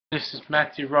This is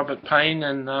Matthew Robert Payne,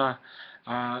 and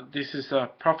this is a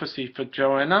prophecy for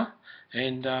Johanna.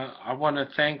 And I want to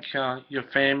thank your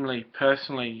family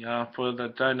personally for the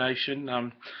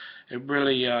donation. It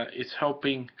really is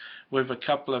helping with a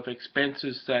couple of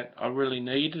expenses that I really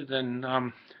needed,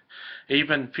 and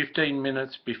even 15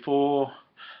 minutes before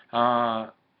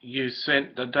you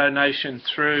sent the donation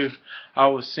through, I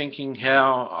was thinking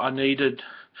how I needed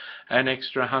an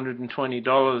extra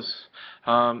 $120,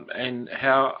 and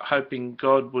hoping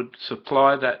God would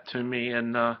supply that to me,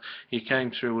 and He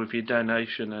came through with your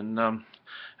donation, and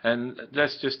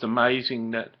that's just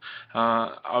amazing that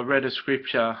I read a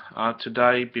scripture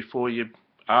today. Before you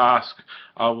ask,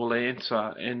 I will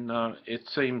answer, and it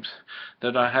seems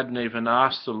that I hadn't even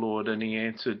asked the Lord, and He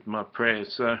answered my prayer.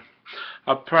 So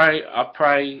I pray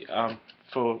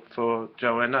for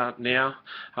Johanna now.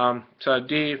 So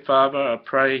dear Father, I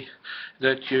pray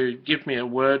that you give me a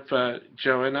word for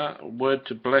Johanna, a word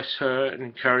to bless her and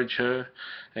encourage her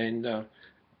and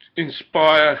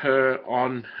inspire her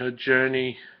on her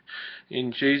journey.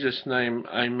 In Jesus' name,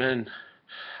 amen.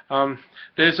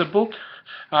 There's a book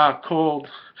called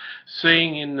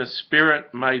Seeing in the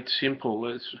Spirit Made Simple.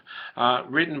 It's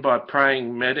written by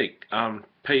Praying Medic, Praying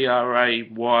Medic,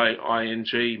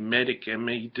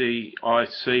 Medic.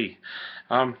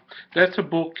 That's a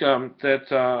book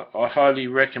that I highly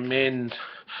recommend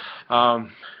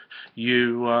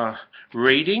you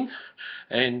reading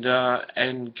and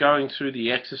going through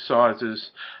the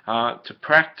exercises to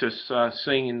practice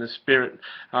seeing in the Spirit.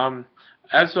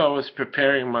 As I was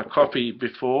preparing my coffee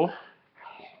before,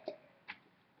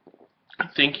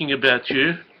 thinking about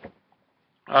you,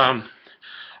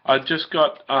 I just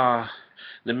got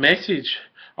the message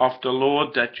of the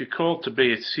Lord that you're called to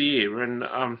be a seer, and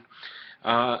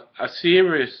a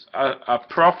seer is a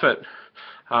prophet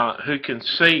who can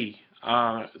see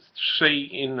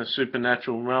in the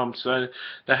supernatural realm. So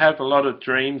they have a lot of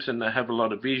dreams and they have a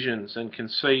lot of visions and can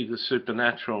see the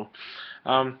supernatural.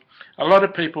 A lot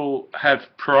of people have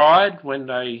pride when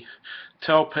they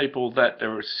tell people that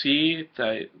they're a seer.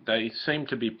 They seem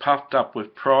to be puffed up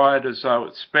with pride as though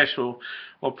it's special.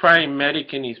 Well, Praying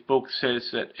Medic in his book says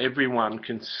that everyone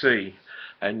can see,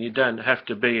 and you don't have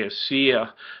to be a seer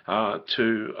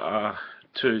to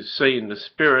see in the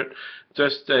Spirit,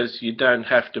 just as you don't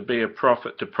have to be a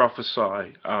prophet to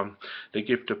prophesy. The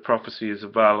gift of prophecy is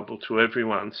available to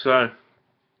everyone. So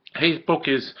his book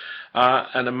is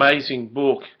an amazing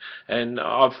book, and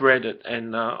I've read it,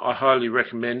 and I highly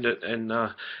recommend it. And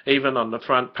even on the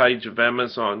front page of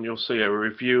Amazon, you'll see a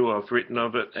review I've written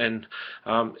of it. And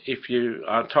if you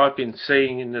type in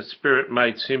Seeing in the Spirit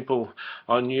Made Simple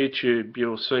on YouTube,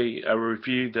 you'll see a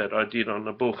review that I did on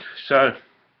the book. So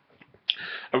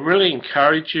I really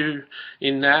encourage you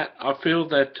in that. I feel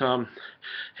that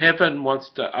heaven wants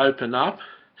to open up,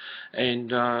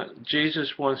 and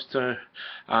Jesus wants to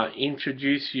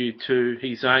introduce you to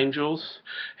his angels.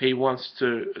 He wants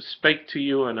to speak to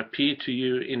you and appear to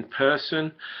you in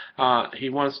person. He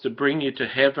wants to bring you to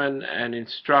heaven and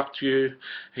instruct you.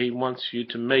 He wants you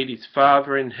to meet his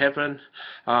Father in heaven.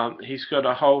 He's got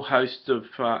a whole host of,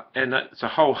 and it's a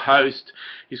whole host,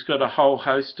 he's got a whole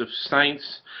host of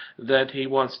saints that he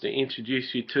wants to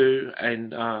introduce you to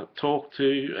and talk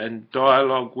to and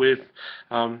dialogue with.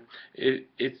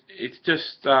 It's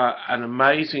just an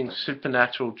amazing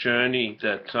supernatural journey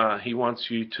that he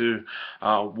wants you to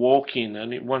walk in,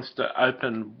 and it wants to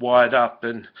open wide up.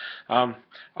 And I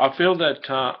feel that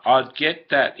I'd get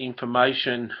that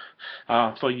information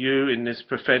for you in this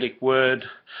prophetic word,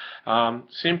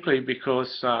 simply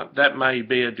because that may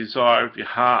be a desire of your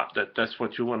heart, that's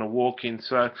what you want to walk in.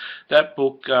 So that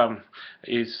book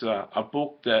is a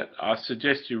book that I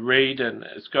suggest you read, and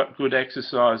it's got good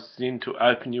exercises in to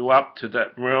open you up to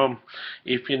that realm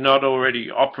if you're not already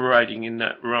operating in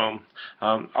that realm.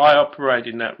 I operate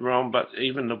in that realm, but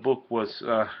even the book was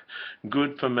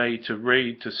good for me to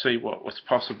read to see what was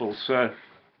possible. So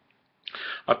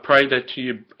I pray that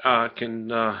you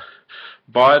can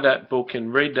buy that book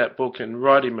and read that book and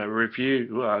write him a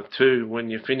review too when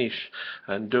you finish,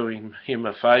 and do him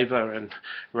a favour and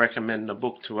recommend the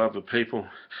book to other people.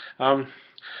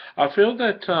 I feel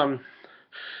that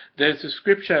there's a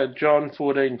scripture, John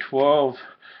 14:12,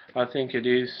 I think it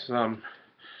is.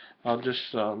 I'll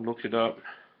just look it up.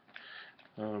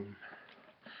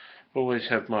 Always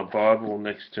have my Bible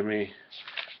next to me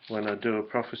when I do a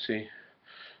prophecy.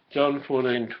 John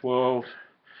 14:12.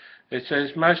 It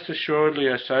says, "Most assuredly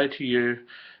I say to you,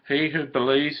 he who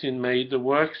believes in me, the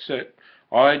works that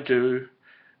I do,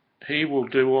 he will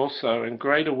do also, and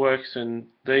greater works than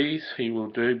these he will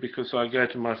do, because I go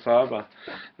to my Father."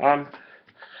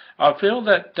 I feel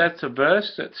that that's a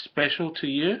verse that's special to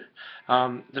you.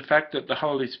 The fact that the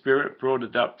Holy Spirit brought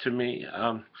it up to me,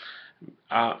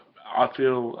 I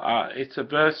feel it's a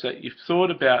verse that you've thought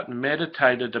about and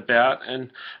meditated about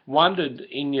and wondered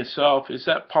in yourself, is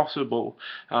that possible?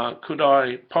 Could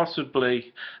I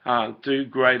possibly do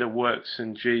greater works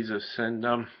in Jesus? And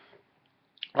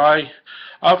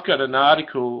I've got an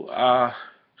article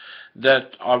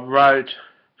that I wrote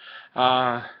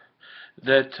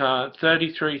that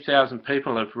 33,000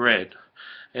 people have read.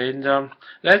 And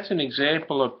that's an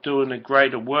example of doing a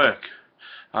greater work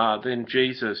than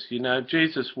Jesus. You know,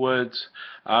 Jesus' words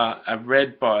are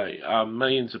read by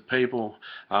millions of people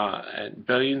and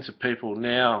billions of people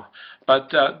now. But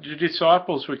the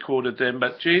disciples recorded them,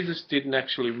 but Jesus didn't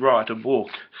actually write a book.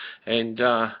 And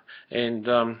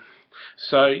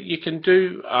so you can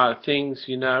do things,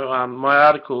 you know. My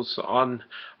articles on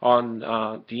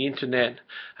the internet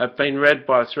have been read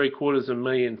by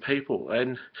 750,000 people,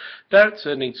 and that's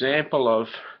an example of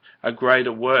a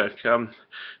greater work.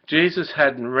 Jesus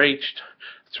hadn't reached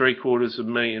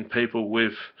 750,000 people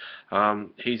with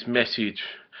his message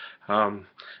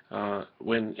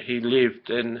when he lived,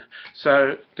 and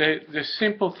so there's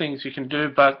simple things you can do,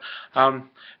 but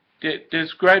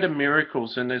there's greater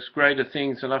miracles and there's greater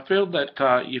things, and I feel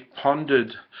that you've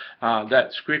pondered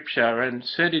that scripture and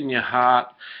said in your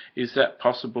heart, is that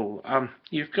possible?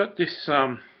 You've got this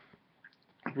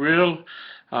real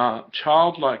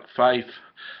childlike faith.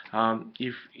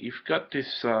 You've got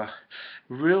this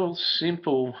real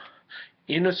simple,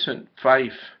 innocent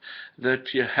faith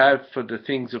that you have for the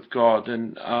things of God,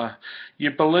 and you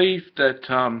believe that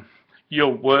you're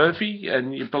worthy,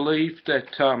 and you believe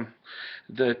that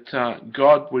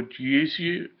God would use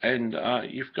you, and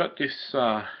you've got this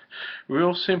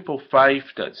real simple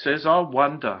faith that says, I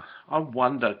wonder,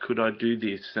 could I do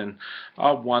this, and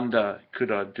I wonder,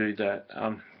 could I do that.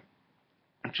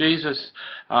 Jesus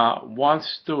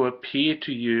wants to appear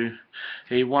to you.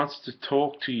 He wants to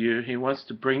talk to you. He wants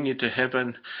to bring you to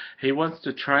heaven. He wants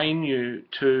to train you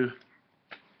to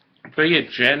be a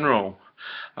general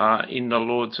in the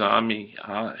Lord's army.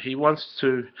 He wants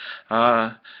to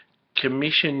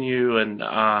commission you and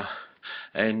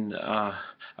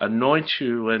anoint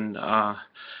you and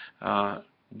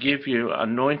give you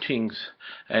anointings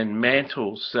and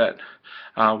mantles that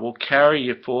will carry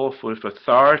you forth with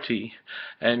authority,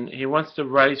 and he wants to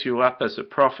raise you up as a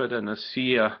prophet and a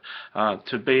seer,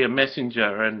 to be a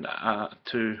messenger and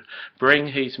to bring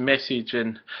his message,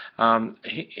 and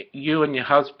you and your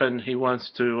husband, he wants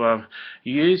to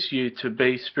use you to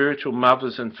be spiritual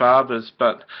mothers and fathers.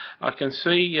 But I can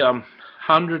see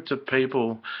hundreds of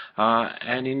people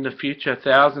and in the future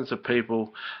thousands of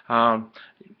people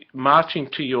marching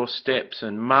to your steps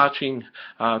and marching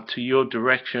to your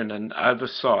direction and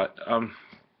oversight.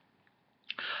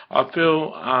 I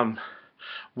feel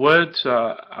words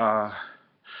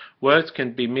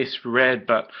can be misread,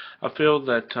 but I feel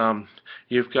that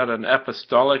you've got an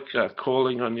apostolic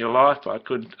calling on your life. I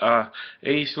could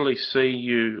easily see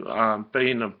you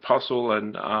being an apostle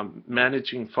and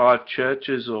managing 5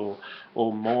 churches or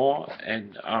more,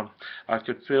 and I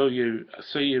could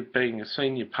see you being a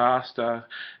senior pastor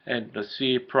and a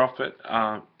seer prophet,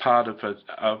 part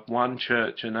of one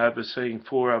church and overseeing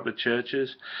 4 other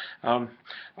churches.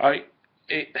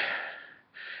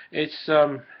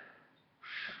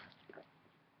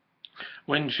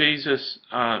 When Jesus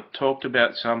talked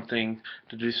about something,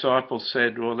 the disciples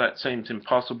said, well, that seems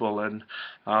impossible, and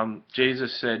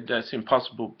Jesus said, that's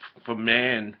impossible for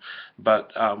man,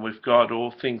 but with God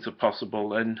all things are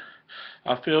possible. And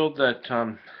I feel that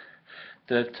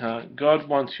God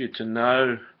wants you to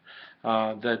know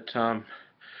that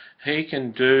he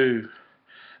can do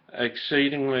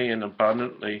exceedingly and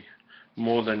abundantly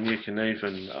more than you can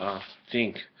even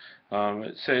think.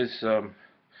 It says,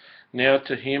 now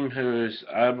to him who is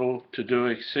able to do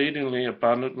exceedingly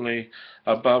abundantly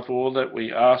above all that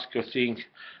we ask or think,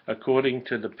 according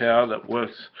to the power that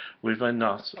works within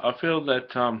us. I feel that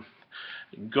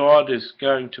God is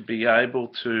going to be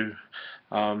able to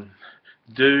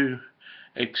do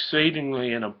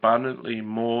exceedingly and abundantly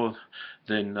more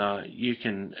than you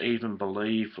can even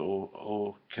believe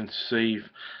or conceive.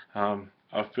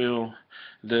 I feel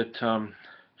that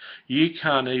you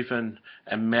can't even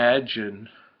imagine,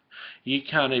 you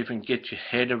can't even get your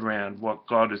head around what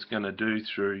God is going to do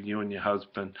through you and your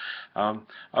husband.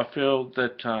 I feel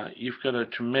that you've got a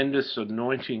tremendous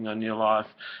anointing on your life,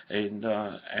 and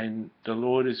the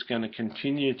Lord is going to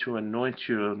continue to anoint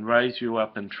you and raise you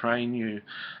up and train you.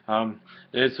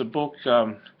 There's a book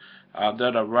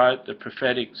that I wrote, The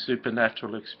Prophetic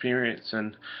Supernatural Experience,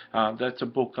 and that's a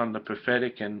book on the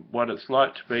prophetic and what it's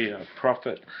like to be a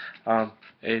prophet.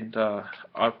 And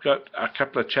I've got a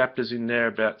couple of chapters in there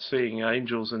about seeing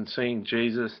angels and seeing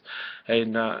Jesus,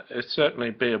 and it'd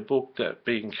certainly be a book that'd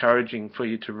be encouraging for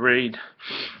you to read.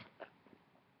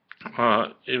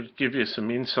 It'll give you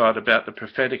some insight about the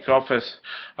prophetic office.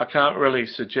 I can't really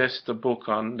suggest a book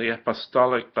on the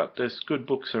apostolic, but there's good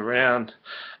books around.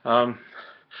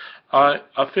 I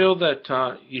feel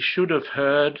that you should have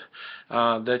heard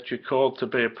that you're called to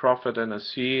be a prophet and a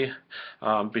seer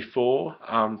before,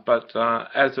 but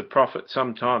as a prophet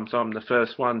sometimes I'm the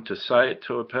first one to say it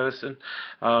to a person.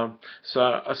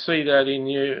 So I see that in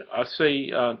you. I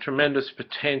see tremendous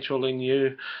potential in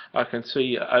you. I can see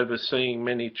you overseeing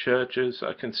many churches.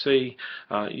 I can see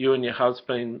you and your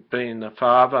husband being a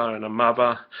father and a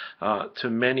mother to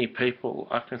many people.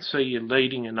 I can see you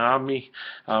leading an army.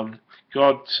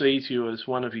 God sees you as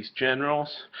one of his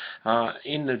generals.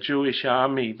 In the Jewish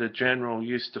army, the general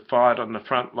used to fight on the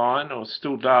front line, or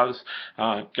still does,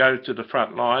 go to the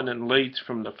front line and leads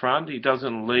from the front. He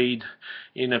doesn't lead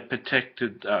in a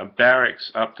protected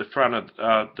barracks up the front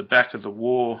of the back of the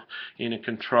war in a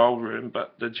control room,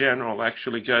 but the general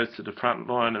actually goes to the front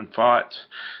line and fights.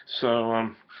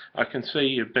 So I can see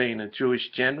you being a Jewish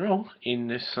general in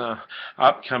this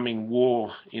upcoming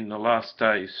war in the last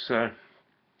days. So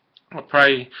I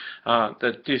pray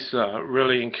that this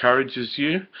really encourages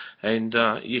you, and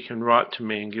you can write to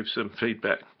me and give some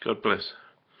feedback. God bless.